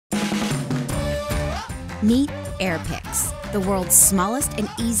Meet Air Pix, the world's smallest and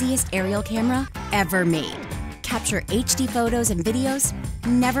easiest aerial camera ever made. Capture HD photos and videos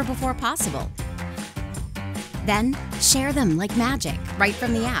never before possible. Then share them like magic right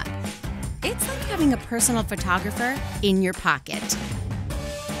from the app. It's like having a personal photographer in your pocket.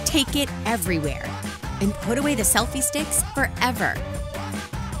 Take it everywhere and put away the selfie sticks forever.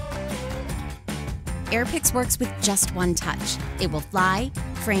 Air Pix works with just one touch. It will fly,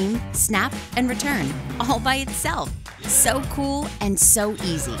 frame, snap, and return, all by itself. So cool and so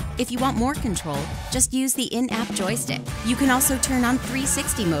easy. If you want more control, just use the in-app joystick. You can also turn on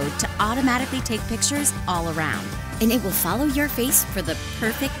 360 mode to automatically take pictures all around. And it will follow your face for the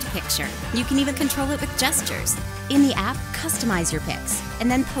perfect picture. You can even control it with gestures. In the app, customize your pics and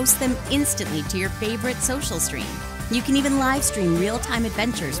then post them instantly to your favorite social stream. You can even live stream real-time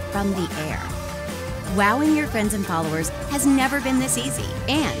adventures from the air. Wowing your friends and followers has never been this easy,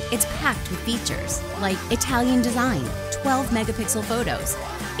 and it's packed with features like Italian design, 12 megapixel photos,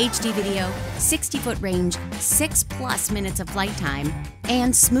 HD video, 60-foot range, 6+ minutes of flight time,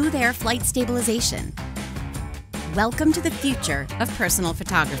 and smooth air flight stabilization. Welcome to the future of personal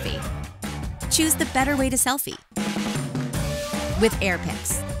photography. Choose the better way to selfie with Air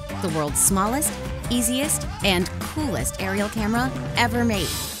Pix, the world's smallest, easiest, and coolest aerial camera ever made.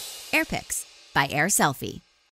 Air Pix by AirSelfie.